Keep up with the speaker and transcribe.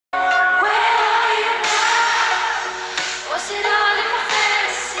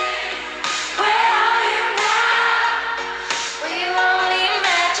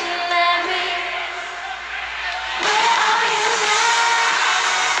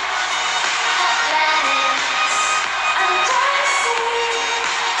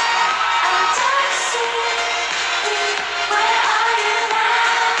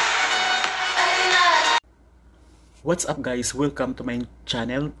What's up guys, welcome to my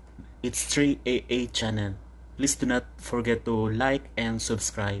channel. It's 3AA channel. Please do not forget to like and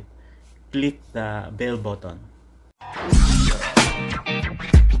subscribe. Click the bell button.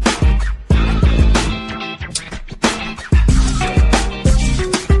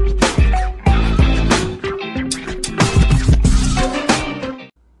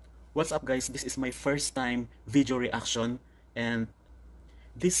 What's up guys, this is my first time video reaction, and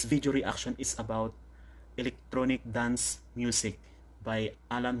this video reaction is about electronic dance music by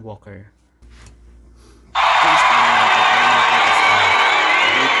Allan Walker.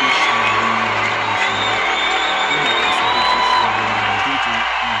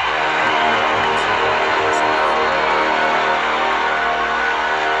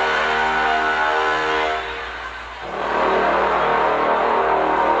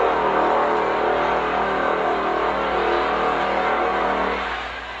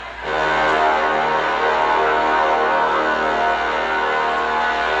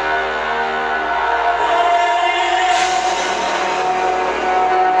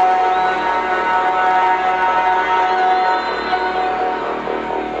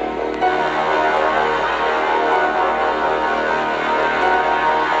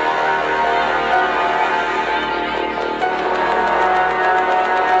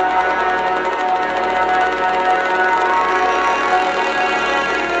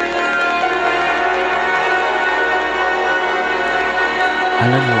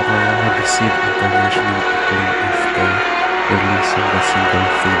 Allan Walker had received international acclaim after releasing the single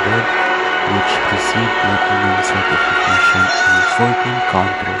Faded, which received platinum certification in 14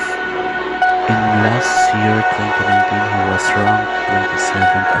 countries. In last year, 2019, he was ranked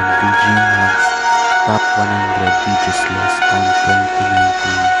 27th on VG1's Top 100 Videos list on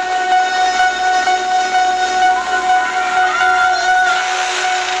 2019.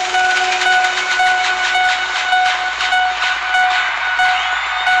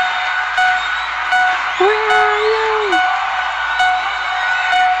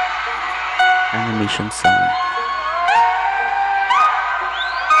 Animation sound.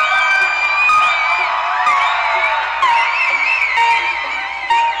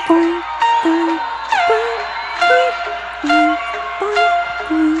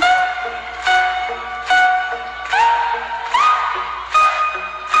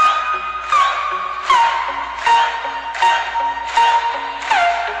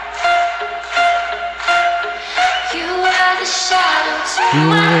 You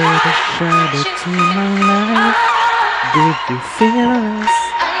were the shadow to my life. Did you feel us?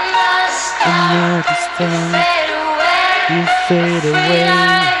 Another star. You fade away.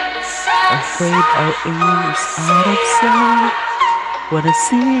 Afraid our aim is out of sight. Wanna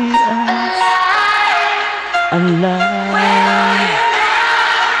see us alive.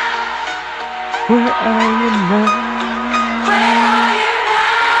 Where are you now?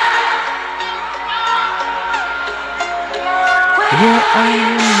 Where are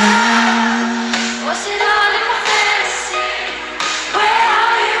you now? Was it all in my fantasy? Where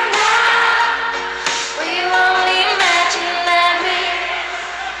are you now? Were you only imagining me?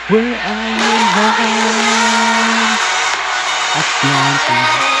 Where are you now?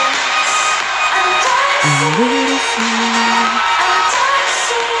 Atlantis. I'm ready to see.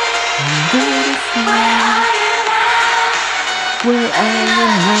 I'm ready to see. Where are you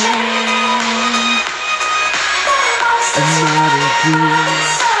now? Another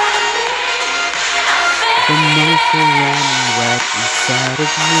dream. The motion running right inside of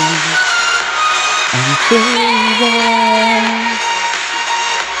me. I'm fading.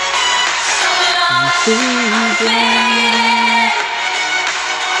 I'm fading.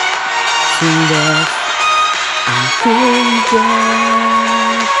 So lost. I'm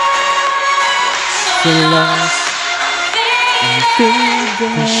fading. So lost. I'm fading.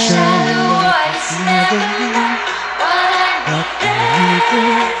 The shadow is never me. But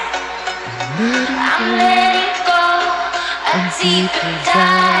I'm letting go. A deeper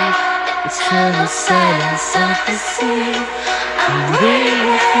dive. Eternal silence of the sea. I'm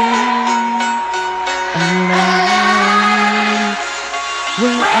breathing alive. where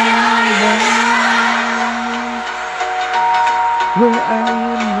are you now? Where are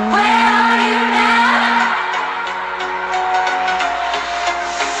you now? Where are you now?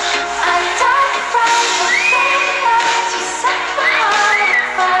 I died from the fire. You set my heart on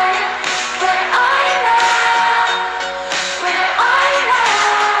fire. Where are you now? Where are you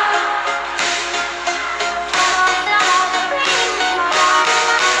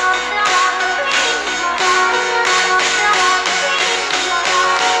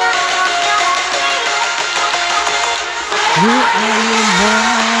Where are you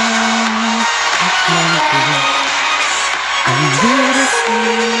now? Atlantis.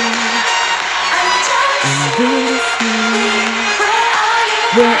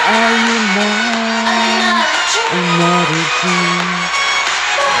 Where are you now? Another dream.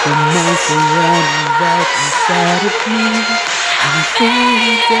 The mice are running right inside of me. I'm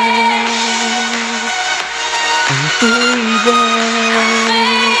faded. I'm faded.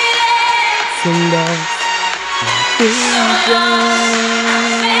 So lost. I'm faded.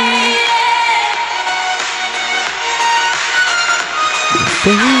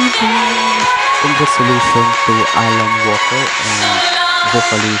 Faded. Congratulations to Allan Walker and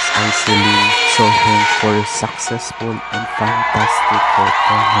vocalist Iceline Solheim for successful and fantastic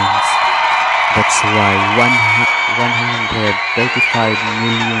performance. That's why 135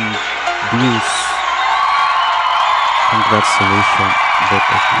 million views. Congratulations, both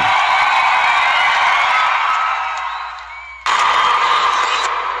of you.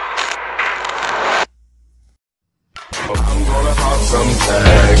 I'm gonna pop some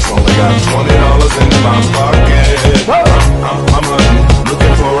tags. Only got $20 in my pocket. I'm hunting,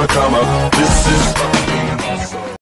 looking for a come up. This is